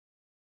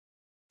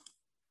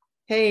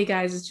Hey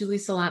guys, it's Julie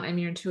Salant. I'm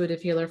your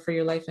intuitive healer for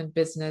your life and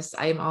business.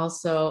 I am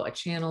also a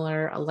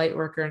channeler, a light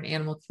worker, and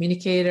animal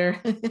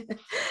communicator.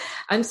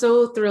 I'm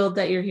so thrilled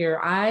that you're here.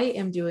 I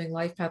am doing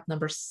life path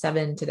number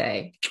 7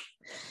 today.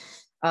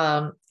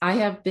 I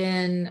have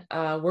been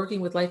working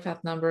with life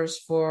path numbers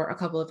for a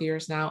couple of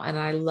years now, and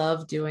I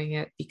love doing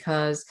it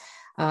because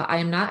I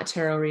am not a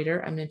tarot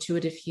reader, I'm an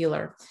intuitive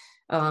healer.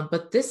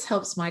 But this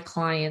helps my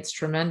clients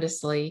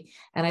tremendously.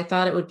 And I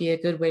thought it would be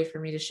a good way for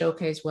me to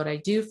showcase what I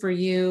do for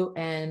you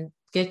and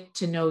get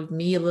to know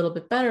me a little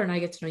bit better. And I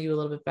get to know you a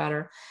little bit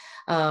better.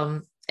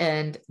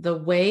 And the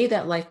way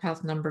that life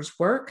path numbers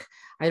work,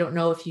 I don't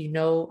know if you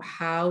know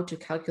how to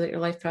calculate your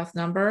life path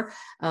number.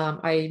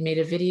 I made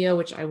a video,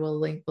 which I will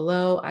link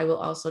below. I will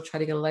also try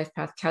to get a life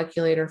path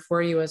calculator for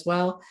you as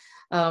well.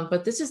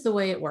 But this is the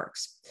way it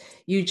works.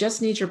 You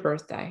just need your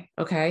birthday.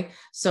 Okay.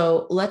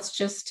 So let's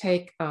just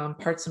take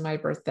parts of my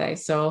birthday.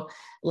 So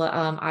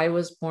I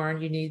was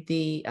born, you need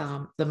the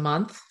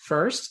month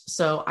first.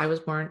 So I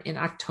was born in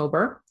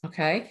October.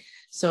 Okay.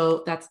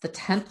 So that's the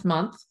 10th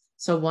month.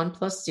 So 1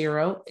 plus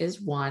 0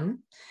 is 1.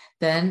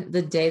 Then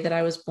the day that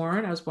I was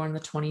born the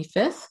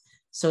 25th.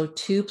 So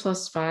 2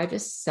 plus 5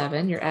 is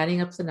 7. You're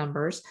adding up the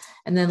numbers.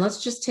 And then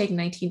let's just take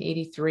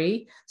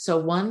 1983. So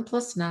 1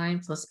 plus 9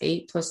 plus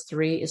 8 plus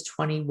 3 is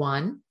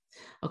 21.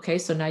 Okay,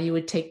 so now you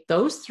would take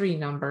those three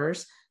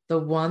numbers, the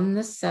 1,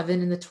 the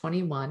 7, and the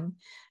 21,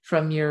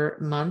 from your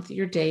month,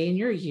 your day, and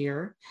your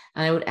year.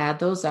 And I would add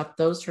those up.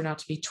 Those turn out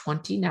to be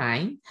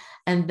 29.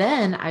 And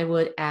then I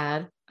would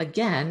add,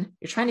 again,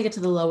 you're trying to get to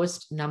the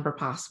lowest number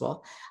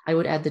possible. I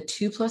would add the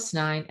 2 plus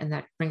 9, and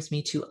that brings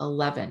me to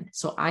 11.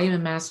 So I am a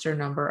master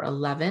number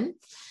 11.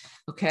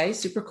 Okay,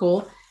 super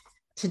cool.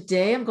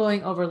 Today I'm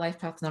going over life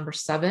path number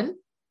 7.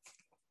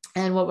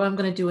 And what I'm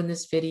going to do in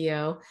this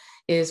video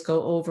is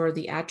go over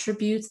the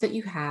attributes that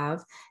you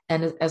have,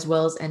 and as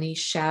well as any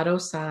shadow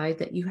side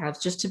that you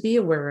have, just to be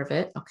aware of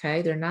it.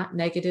 Okay. They're not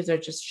negative. They're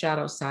just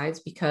shadow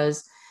sides,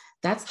 because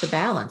that's the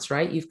balance,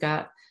 right? You've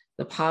got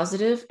the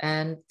positive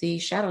and the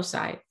shadow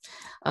side.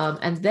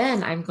 And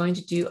then I'm going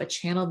to do a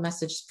channeled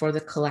message for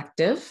the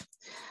collective.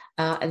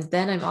 And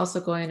then I'm also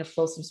going to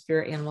pull some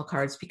spirit animal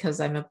cards, because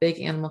I'm a big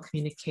animal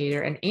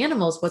communicator, and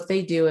animals, what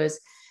they do is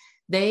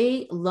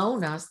they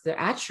loan us the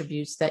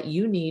attributes that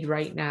you need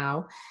right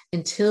now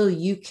until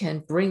you can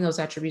bring those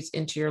attributes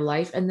into your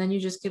life, and then you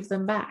just give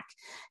them back.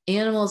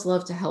 Animals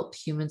love to help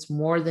humans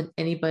more than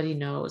anybody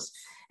knows.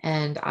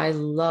 And I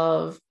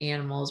love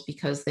animals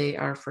because they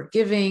are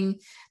forgiving.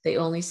 They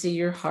only see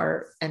your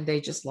heart, and they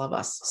just love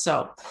us.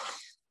 So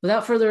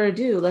without further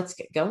ado, let's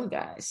get going,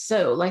 guys.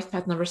 So life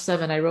path number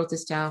 7, I wrote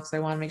this down because I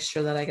want to make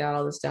sure that I got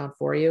all this down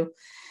for you.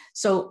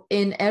 So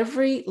in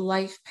every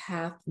life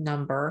path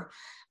number,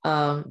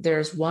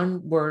 there's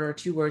one word or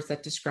two words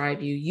that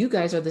describe you. You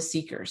guys are the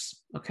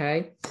seekers.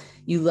 Okay.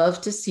 You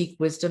love to seek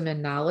wisdom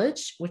and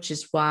knowledge, which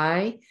is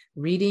why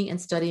reading and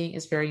studying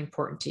is very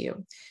important to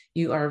you.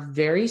 You are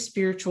very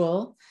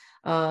spiritual,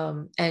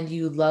 and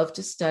you love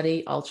to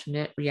study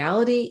alternate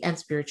reality and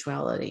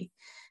spirituality.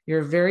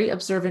 You're a very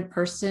observant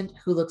person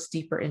who looks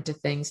deeper into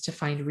things to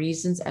find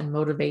reasons and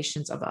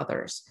motivations of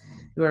others.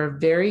 You are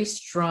very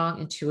strong,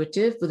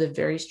 intuitive with a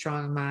very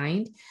strong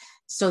mind.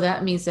 So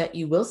that means that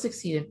you will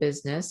succeed in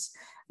business.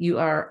 You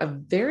are a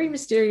very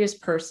mysterious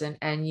person,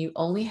 and you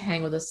only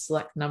hang with a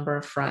select number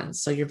of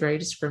friends. So you're very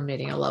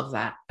discriminating. I love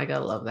that. I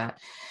gotta love that.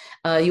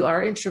 You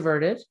are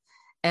introverted.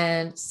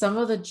 And some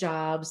of the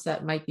jobs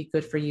that might be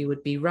good for you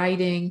would be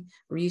writing,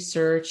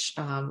 research,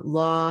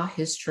 law,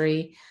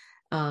 history,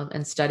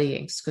 and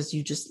studying, because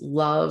you just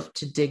love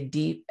to dig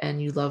deep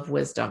and you love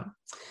wisdom.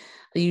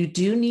 You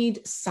do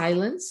need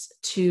silence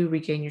to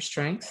regain your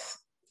strength.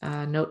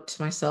 Note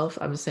to myself,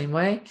 I'm the same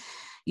way.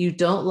 You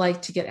don't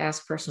like to get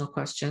asked personal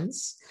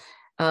questions.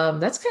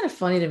 That's kind of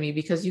funny to me,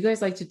 because you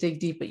guys like to dig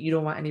deep, but you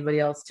don't want anybody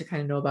else to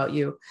kind of know about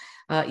you.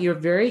 You're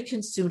very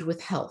consumed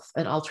with health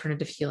and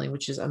alternative healing,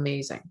 which is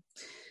amazing.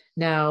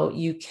 Now,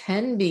 you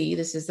can be,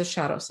 this is the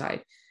shadow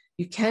side,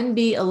 you can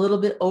be a little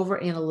bit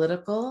over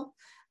analytical,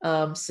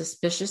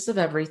 suspicious of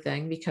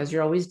everything, because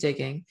you're always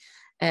digging,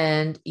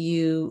 and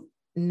you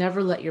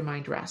never let your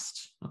mind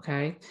rest.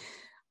 Okay.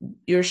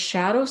 Your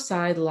shadow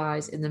side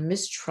lies in the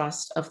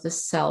mistrust of the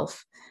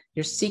self.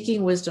 You're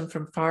seeking wisdom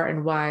from far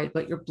and wide,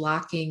 but you're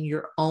blocking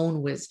your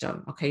own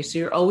wisdom. Okay. So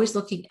you're always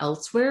looking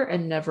elsewhere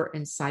and never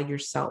inside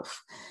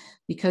yourself.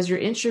 Because you're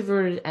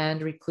introverted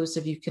and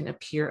reclusive, you can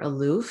appear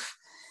aloof,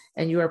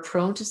 and you are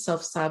prone to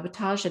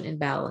self-sabotage and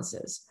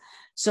imbalances.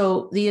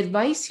 So the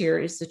advice here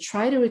is to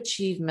try to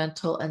achieve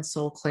mental and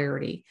soul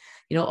clarity.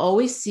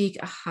 Always seek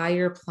a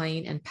higher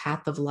plane and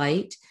path of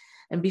light.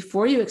 And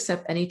before you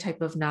accept any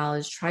type of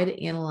knowledge, try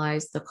to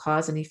analyze the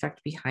cause and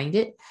effect behind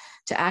it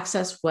to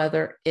access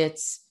whether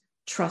it's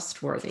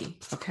trustworthy.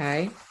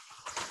 Okay.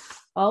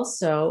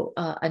 Also,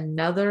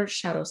 another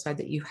shadow side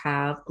that you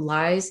have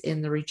lies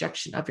in the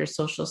rejection of your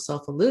social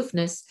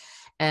self-aloofness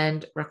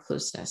and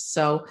recluseness.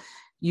 So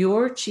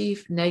your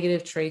chief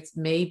negative traits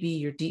may be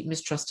your deep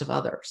mistrust of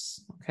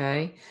others.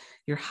 Okay.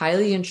 You're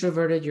highly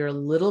introverted. You're a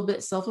little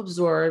bit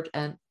self-absorbed,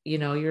 and,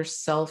 you're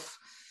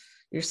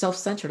you're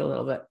self-centered a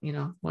little bit,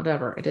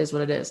 whatever it is,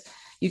 what it is.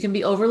 You can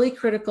be overly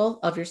critical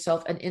of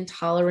yourself and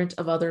intolerant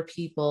of other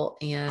people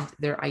and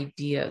their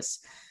ideas.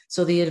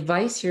 So the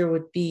advice here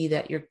would be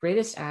that your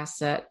greatest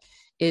asset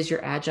is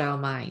your agile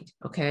mind.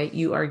 Okay.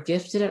 You are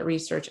gifted at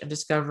research and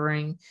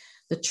discovering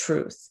the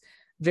truth.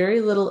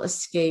 Very little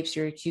escapes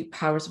your acute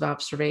powers of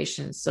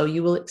observation. So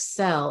you will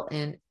excel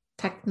in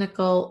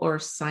technical or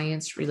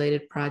science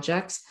related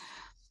projects.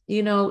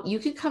 You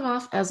can come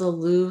off as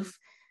aloof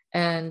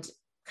and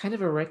kind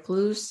of a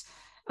recluse.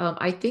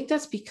 I think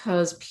that's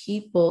because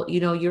people,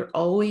 you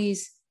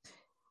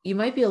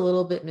might be a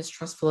little bit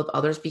mistrustful of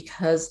others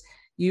because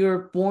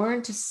you're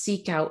born to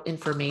seek out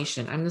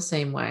information. I'm the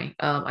same way.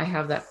 I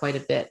have that quite a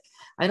bit.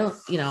 I don't,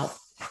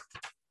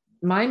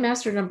 my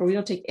master number, we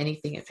don't take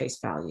anything at face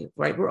value,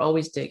 right? We're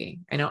always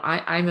digging. I know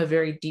I'm a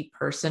very deep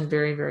person,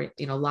 very, very,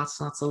 lots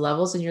and lots of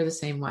levels, and you're the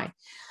same way.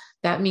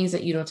 That means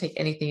that you don't take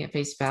anything at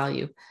face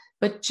value,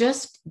 but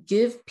just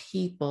give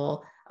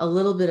people a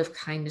little bit of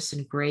kindness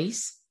and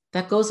grace.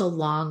 That goes a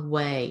long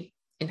way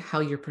in how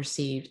you're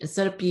perceived.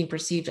 Instead of being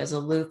perceived as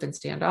aloof and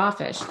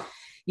standoffish,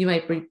 you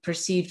might be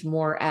perceived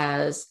more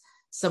as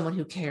someone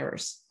who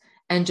cares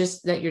and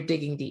just that you're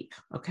digging deep.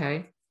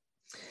 Okay.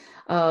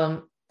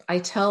 I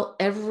tell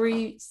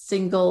every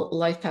single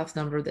life path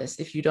number this,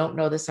 if you don't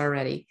know this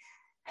already,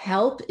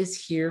 help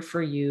is here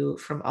for you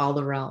from all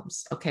the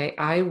realms. Okay.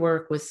 I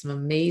work with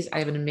I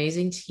have an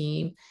amazing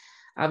team.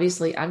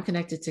 Obviously, I'm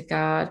connected to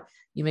God.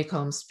 You may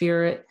call him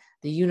spirit,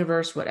 the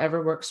universe,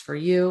 whatever works for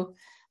you.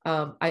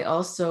 I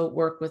also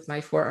work with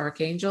my 4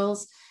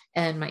 archangels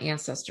and my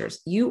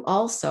ancestors. You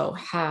also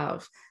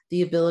have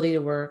the ability to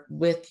work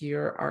with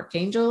your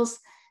archangels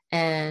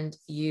and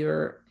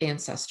your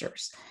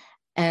ancestors.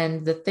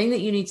 And the thing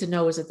that you need to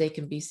know is that they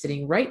can be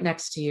sitting right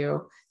next to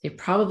you. They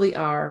probably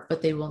are,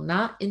 but they will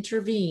not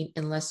intervene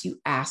unless you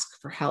ask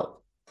for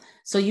help.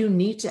 So you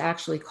need to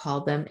actually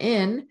call them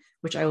in,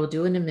 which I will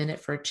do in a minute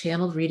for a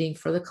channeled reading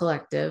for the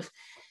collective,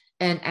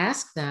 and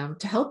ask them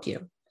to help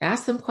you.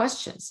 Ask them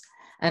questions.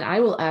 And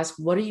I will ask,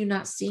 what are you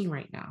not seeing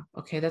right now?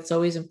 Okay, that's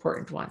always an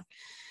important one.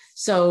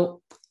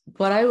 So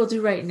what I will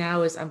do right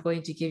now is I'm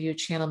going to give you a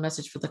channel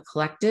message for the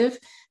collective.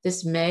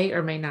 This may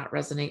or may not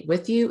resonate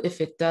with you. If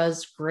it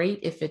does, great.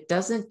 If it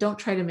doesn't, don't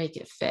try to make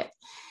it fit.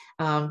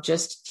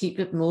 Just keep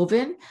it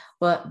moving.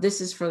 But this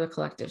is for the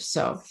collective.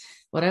 So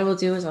what I will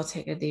do is I'll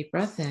take a deep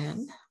breath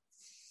in.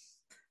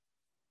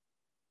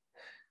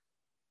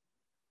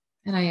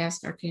 And I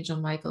ask Archangel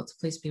Michael to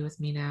please be with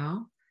me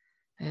now.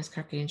 I ask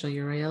Archangel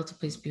Uriel to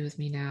please be with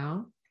me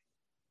now.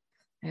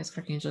 I ask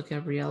Archangel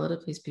Gabriella to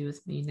please be with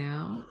me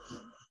now.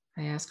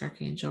 I ask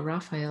Archangel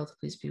Raphael to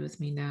please be with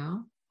me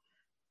now.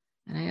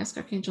 And I ask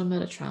Archangel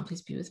Metatron,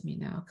 please be with me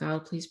now.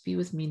 God, please be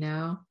with me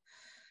now.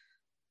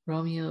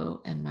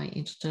 Romeo and my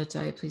angel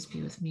Jedi, please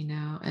be with me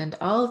now. And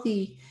all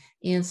the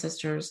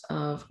ancestors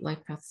of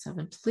Life Path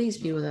 7, please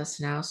be with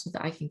us now so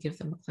that I can give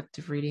them a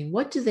collective reading.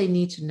 What do they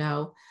need to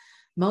know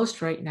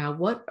most right now?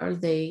 What are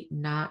they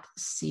not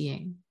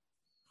seeing?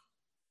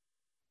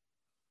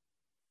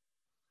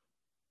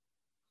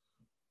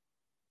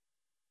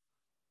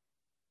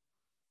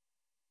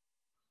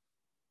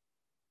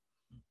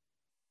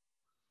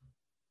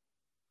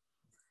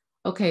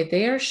 Okay,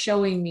 they are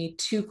showing me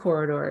 2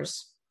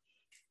 corridors.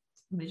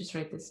 Let me just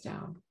write this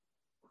down.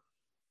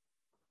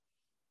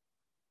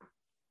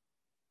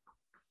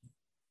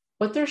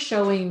 What they're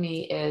showing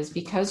me is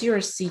because you're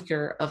a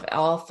seeker of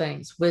all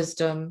things,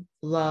 wisdom,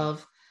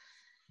 love,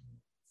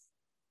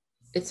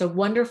 it's a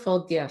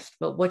wonderful gift,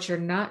 but what you're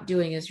not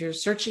doing is you're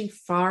searching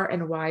far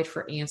and wide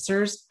for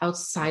answers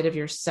outside of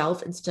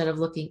yourself instead of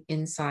looking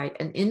inside.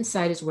 And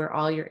inside is where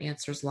all your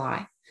answers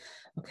lie.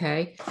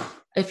 Okay.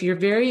 If you're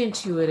very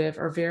intuitive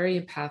or very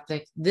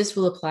empathic, this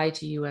will apply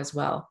to you as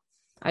well.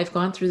 I've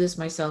gone through this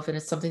myself, and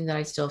it's something that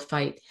I still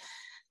fight.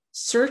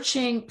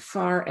 Searching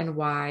far and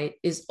wide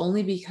is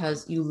only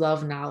because you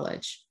love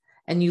knowledge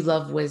and you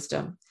love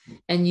wisdom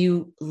and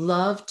you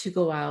love to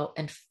go out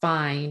and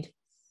find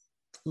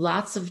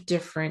lots of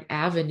different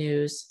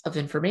avenues of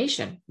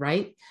information,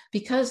 right?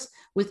 Because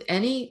with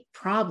any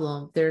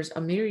problem, there's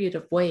a myriad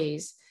of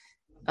ways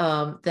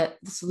that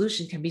the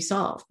solution can be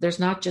solved. There's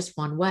not just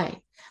one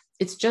way.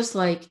 It's just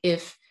like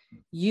if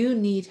you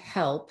need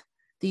help,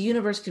 the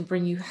universe can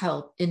bring you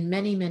help in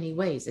many, many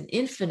ways, an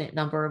infinite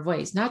number of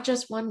ways, not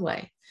just one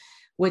way,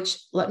 which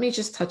let me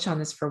just touch on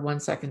this for 1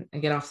 second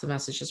and get off the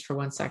message just for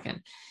 1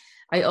 second.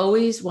 I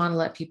always want to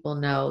let people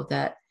know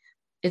that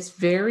it's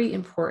very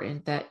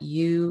important that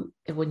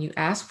when you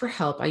ask for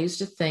help, I used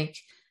to think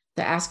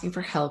that asking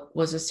for help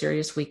was a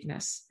serious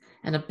weakness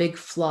and a big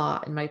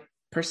flaw in my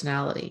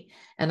personality.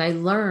 And I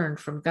learned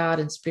from God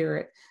and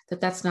spirit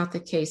that that's not the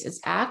case. It's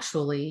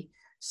actually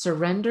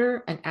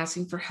surrender and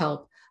asking for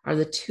help are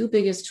the 2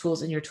 biggest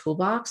tools in your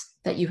toolbox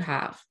that you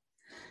have.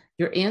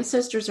 Your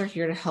ancestors are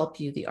here to help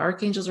you. The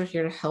archangels are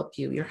here to help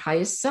you. Your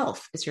highest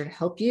self is here to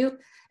help you,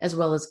 as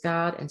well as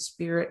God and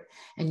spirit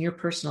and your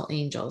personal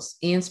angels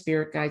and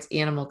spirit guides,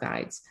 animal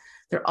guides.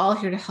 They're all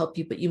here to help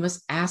you, but you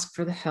must ask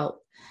for the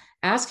help.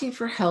 Asking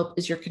for help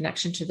is your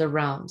connection to the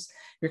realms.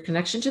 Your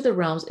connection to the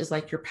realms is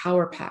like your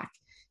power pack.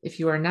 If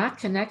you are not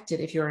connected,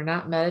 if you are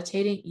not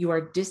meditating, you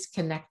are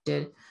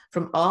disconnected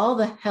from all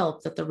the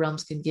help that the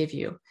realms can give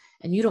you.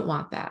 And you don't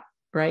want that,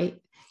 right?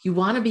 You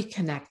want to be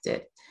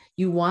connected.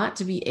 You want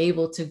to be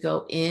able to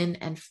go in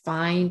and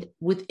find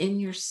within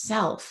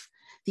yourself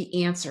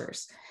the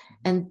answers.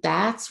 And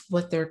that's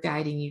what they're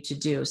guiding you to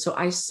do. So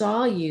I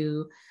saw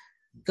you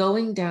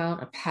going down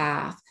a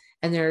path,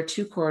 and there are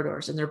two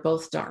corridors, and they're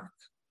both dark.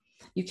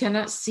 You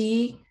cannot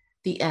see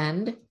the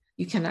end.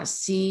 You cannot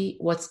see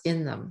what's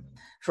in them.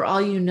 For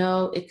all you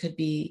know, it could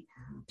be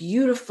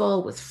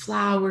beautiful with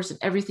flowers and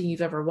everything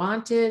you've ever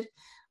wanted,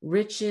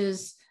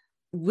 riches,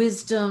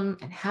 wisdom,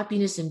 and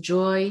happiness and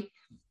joy,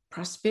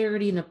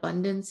 prosperity and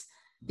abundance.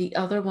 The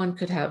other one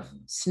could have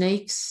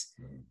snakes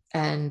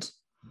and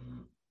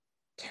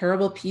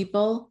terrible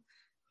people,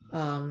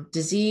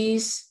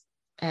 disease,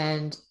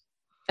 and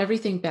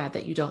everything bad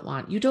that you don't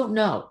want. You don't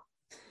know.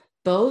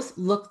 Both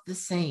look the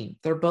same.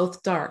 They're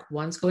both dark.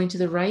 One's going to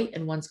the right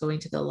and one's going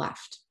to the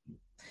left.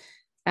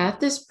 At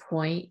this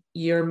point,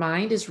 your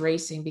mind is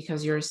racing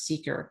because you're a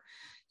seeker.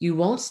 You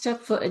won't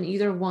step foot in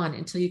either one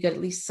until you get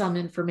at least some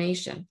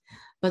information.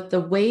 But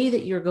the way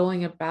that you're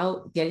going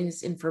about getting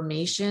this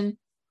information,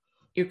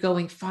 you're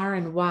going far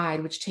and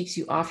wide, which takes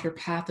you off your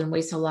path and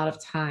wastes a lot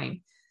of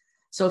time.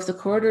 So if the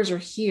corridors are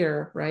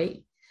here,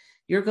 right,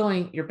 you're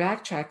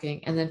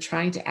backtracking and then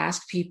trying to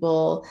ask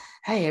people,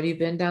 hey, have you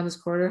been down this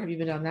corridor? Have you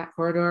been down that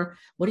corridor?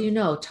 What do you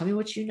know? Tell me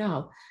what you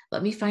know.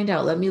 Let me find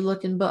out. Let me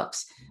look in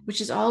books,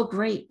 which is all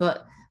great.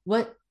 But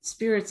what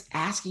Spirit's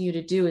asking you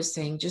to do is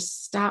saying,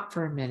 just stop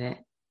for a minute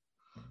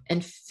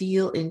and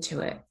feel into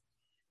it.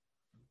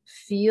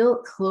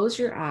 Close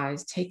your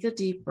eyes, take a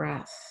deep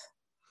breath,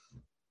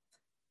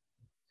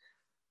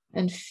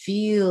 and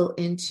feel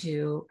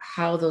into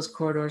how those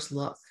corridors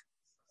look.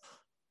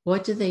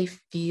 What do they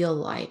feel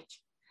like?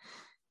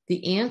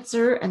 The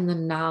answer and the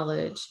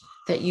knowledge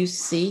that you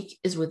seek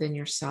is within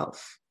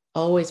yourself,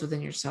 always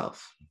within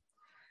yourself.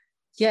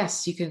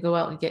 Yes, you can go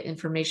out and get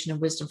information and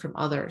wisdom from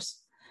others,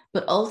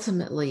 but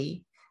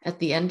ultimately, at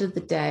the end of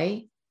the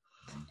day,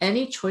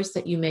 any choice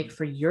that you make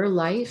for your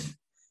life,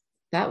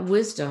 that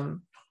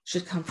wisdom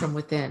should come from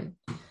within.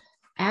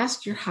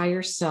 Ask your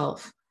higher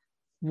self,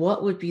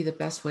 what would be the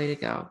best way to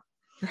go?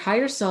 Your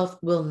higher self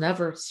will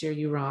never steer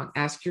you wrong.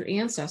 Ask your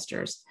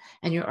ancestors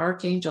and your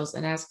archangels,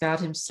 and ask God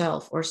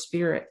himself or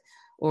Spirit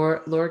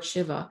or Lord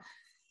Shiva,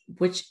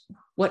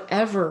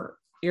 whatever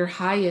your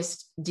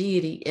highest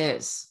deity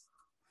is.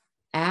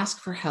 Ask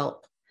for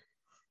help,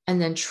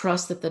 and then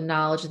trust that the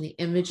knowledge and the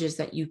images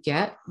that you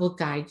get will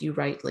guide you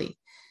rightly.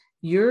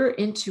 Your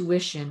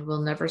intuition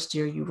will never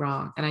steer you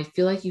wrong. And I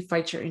feel like you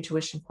fight your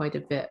intuition quite a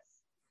bit.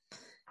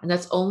 And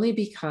that's only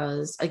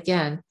because,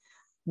 again,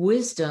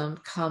 wisdom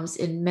comes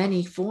in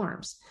many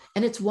forms.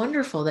 And it's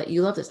wonderful that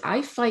you love this.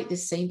 I fight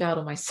this same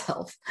battle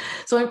myself.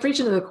 So I'm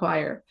preaching to the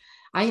choir.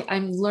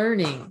 I'm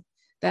learning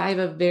that I have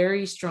a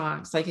very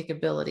strong psychic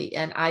ability.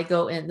 And I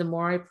go in, the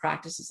more I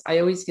practice this, I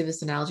always give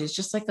this analogy. It's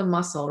just like a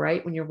muscle,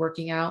 right? When you're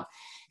working out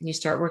and you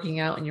start working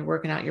out and you're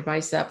working out your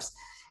biceps,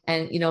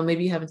 and,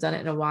 maybe you haven't done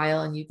it in a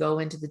while, and you go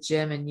into the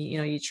gym and,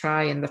 you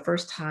try, and the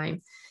first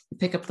time you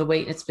pick up the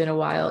weight and it's been a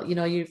while,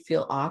 you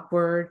feel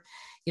awkward,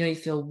 you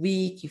feel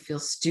weak, you feel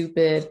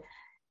stupid.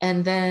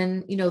 And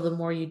then, the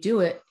more you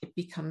do it, it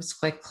becomes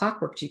like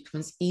clockwork. It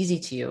becomes easy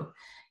to you.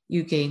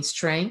 You gain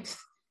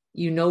strength,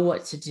 you know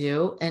what to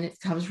do, and it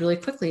comes really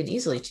quickly and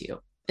easily to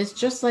you. It's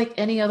just like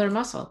any other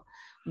muscle.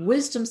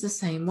 Wisdom's the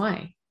same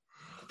way.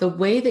 The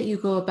way that you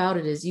go about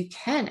it is you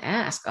can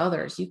ask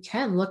others, you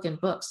can look in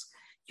books,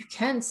 you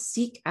can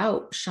seek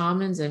out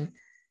shamans and,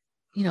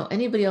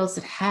 anybody else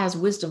that has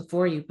wisdom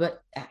for you.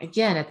 But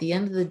again, at the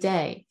end of the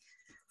day,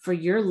 for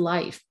your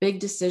life, big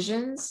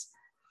decisions,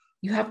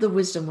 you have the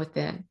wisdom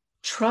within.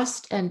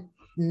 Trust and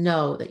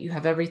know that you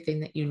have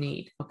everything that you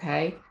need,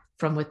 okay,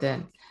 from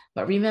within.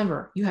 But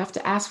remember, you have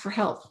to ask for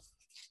help,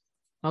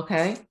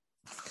 okay?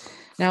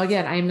 Now,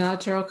 again, I am not a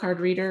tarot card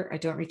reader. I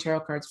don't read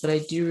tarot cards, but I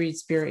do read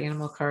spirit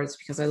animal cards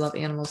because I love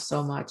animals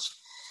so much.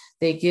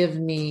 They give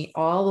me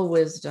all the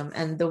wisdom.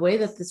 And the way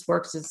that this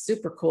works is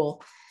super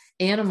cool.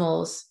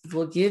 Animals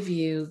will give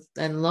you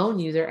and loan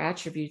you their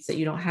attributes that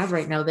you don't have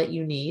right now that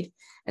you need.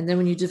 And then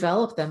when you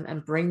develop them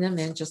and bring them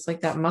in, just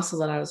like that muscle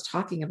that I was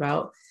talking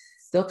about,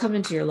 they'll come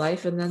into your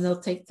life and then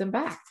they'll take them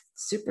back.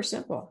 Super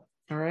simple.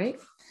 All right.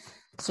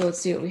 So let's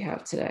see what we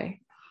have today.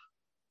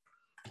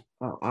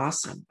 Oh,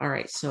 awesome. All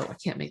right. So I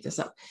can't make this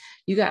up.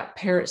 You got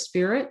parrot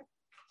spirit,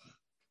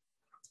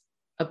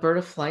 a bird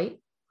of flight,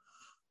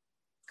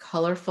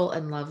 colorful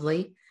and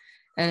lovely.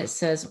 And it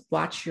says,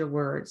 watch your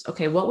words.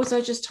 Okay. What was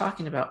I just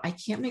talking about? I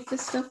can't make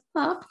this stuff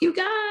up, you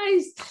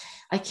guys.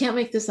 I can't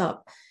make this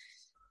up.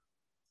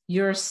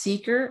 You're a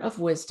seeker of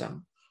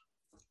wisdom.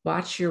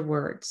 Watch your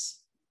words.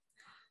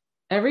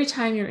 Every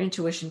time your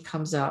intuition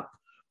comes up,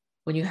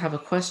 when you have a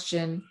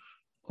question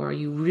or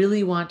you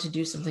really want to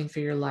do something for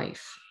your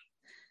life,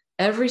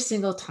 every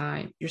single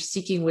time you're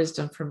seeking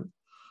wisdom from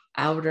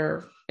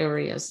outer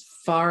areas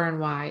far and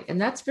wide. And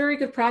that's very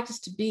good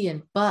practice to be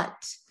in. But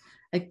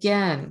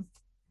again,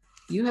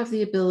 you have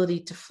the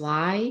ability to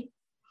fly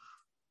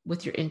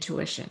with your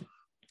intuition.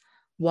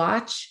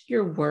 Watch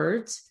your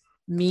words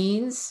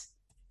means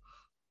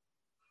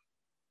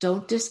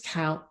don't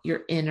discount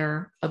your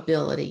inner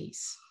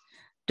abilities.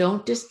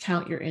 Don't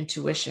discount your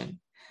intuition.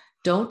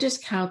 Don't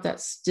discount that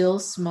still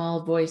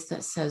small voice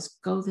that says,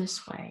 go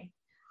this way.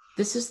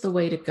 This is the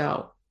way to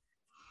go.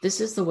 This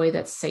is the way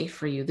that's safe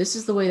for you. This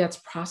is the way that's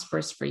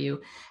prosperous for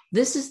you.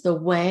 This is the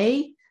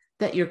way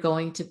that you're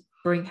going to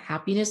bring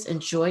happiness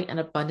and joy and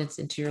abundance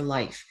into your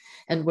life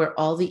and where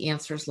all the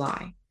answers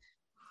lie.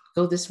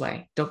 Go this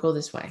way. Don't go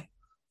this way.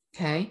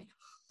 Okay?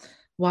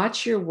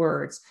 Watch your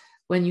words.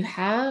 When you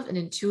have an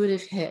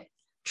intuitive hit,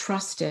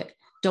 trust it.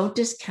 Don't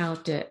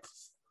discount it.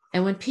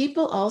 And when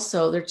people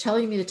also, they're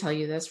telling me to tell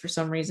you this for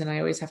some reason, I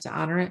always have to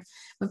honor it.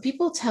 When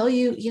people tell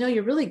you, you know,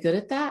 you're really good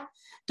at that,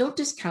 don't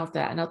discount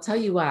that. And I'll tell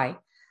you why.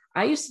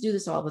 I used to do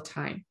this all the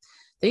time.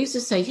 They used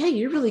to say, hey,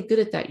 you're really good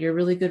at that. You're a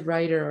really good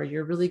writer, or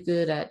you're really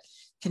good at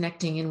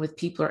connecting in with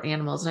people or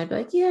animals. And I'd be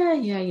like, yeah,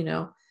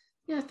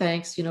 yeah,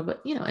 thanks,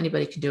 but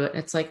anybody can do it. And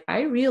it's like,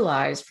 I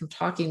realized from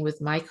talking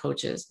with my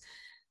coaches,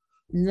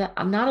 not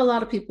a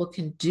lot of people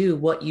can do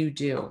what you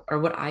do or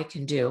what I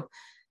can do.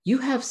 You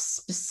have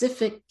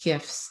specific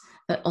gifts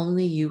that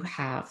only you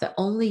have, that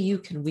only you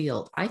can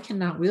wield. I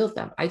cannot wield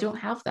them. I don't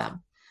have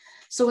them.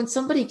 So when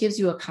somebody gives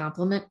you a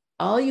compliment,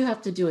 all you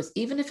have to do is,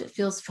 even if it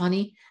feels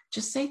funny,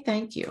 just say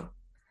thank you,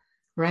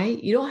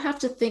 right? You don't have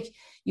to think,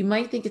 you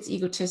might think it's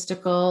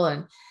egotistical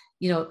and,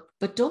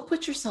 but don't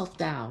put yourself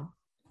down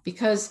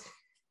because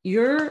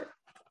you're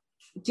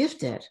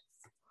gifted.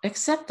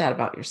 Accept that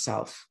about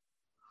yourself.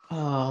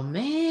 Oh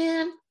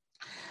man,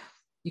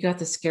 you got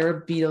the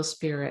scarab beetle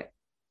spirit.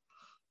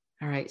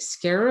 All right,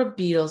 scarab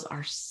beetles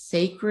are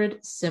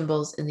sacred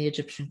symbols in the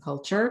Egyptian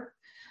culture.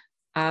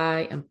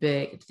 I am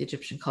big into the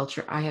Egyptian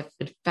culture. I have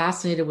been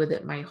fascinated with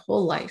it my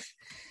whole life.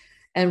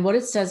 And what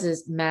it says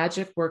is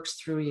magic works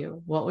through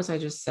you. What was I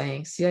just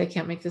saying? See, I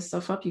can't make this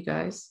stuff up, you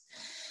guys.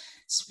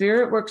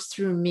 Spirit works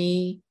through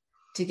me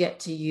to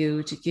get to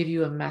you, to give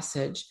you a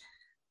message.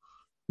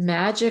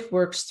 Magic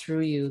works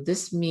through you.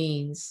 This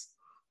means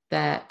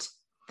that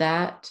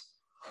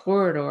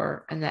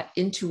corridor and that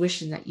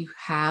intuition that you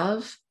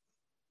have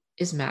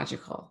is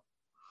magical.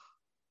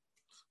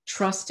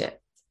 Trust it.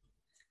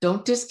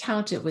 Don't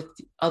discount it with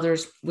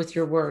others, with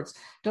your words.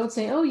 Don't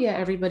say, oh yeah,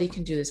 everybody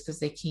can do this, because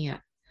they can't.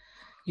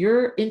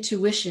 Your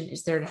intuition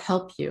is there to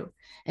help you,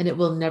 and it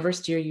will never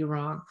steer you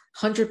wrong.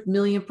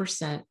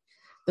 100,000,000%.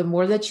 The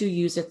more that you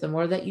use it, the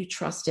more that you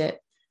trust it,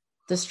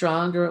 the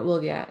stronger it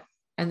will get.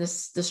 And the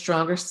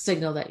stronger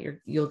signal that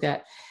you'll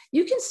get.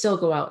 You can still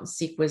go out and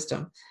seek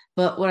wisdom.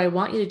 But what I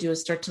want you to do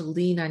is start to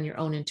lean on your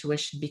own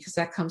intuition, because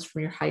that comes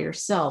from your higher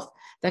self.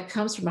 That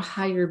comes from a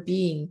higher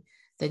being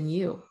than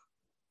you.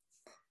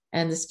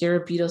 And the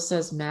scarab beetle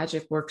says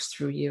magic works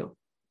through you,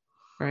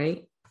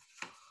 right?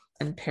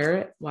 And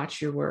parrot,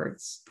 watch your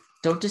words.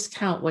 Don't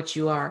discount what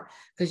you are,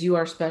 because you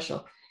are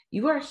special.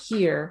 You are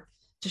here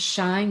to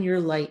shine your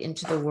light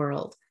into the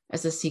world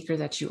as the seeker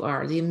that you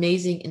are, the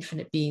amazing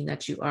infinite being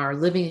that you are,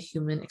 living a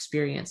human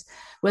experience.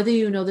 Whether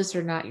you know this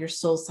or not, your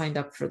soul signed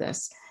up for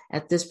this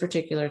at this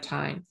particular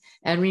time.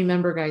 And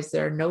remember, guys,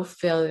 there are no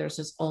failures.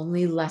 There's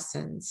only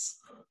lessons.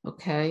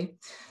 Okay.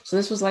 So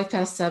this was Life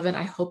Path 7.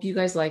 I hope you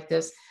guys like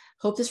this.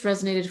 Hope this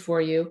resonated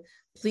for you.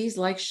 Please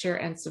like, share,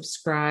 and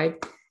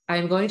subscribe.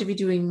 I'm going to be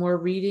doing more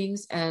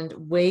readings and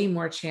way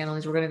more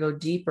channelings. We're going to go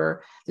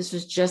deeper. This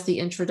was just the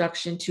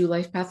introduction to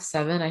Life Path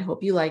 7. I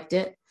hope you liked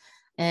it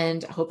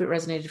and I hope it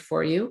resonated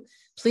for you.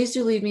 Please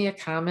do leave me a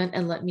comment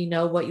and let me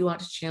know what you want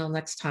to channel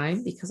next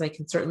time, because I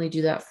can certainly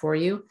do that for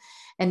you.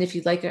 And if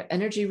you'd like an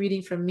energy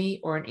reading from me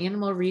or an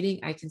animal reading,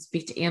 I can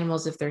speak to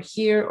animals if they're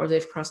here or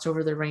they've crossed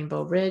over the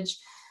Rainbow Ridge.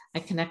 I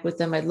connect with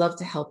them. I'd love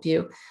to help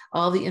you.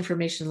 All the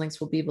information links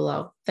will be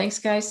below. Thanks,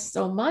 guys,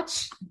 so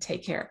much.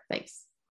 Take care. Thanks.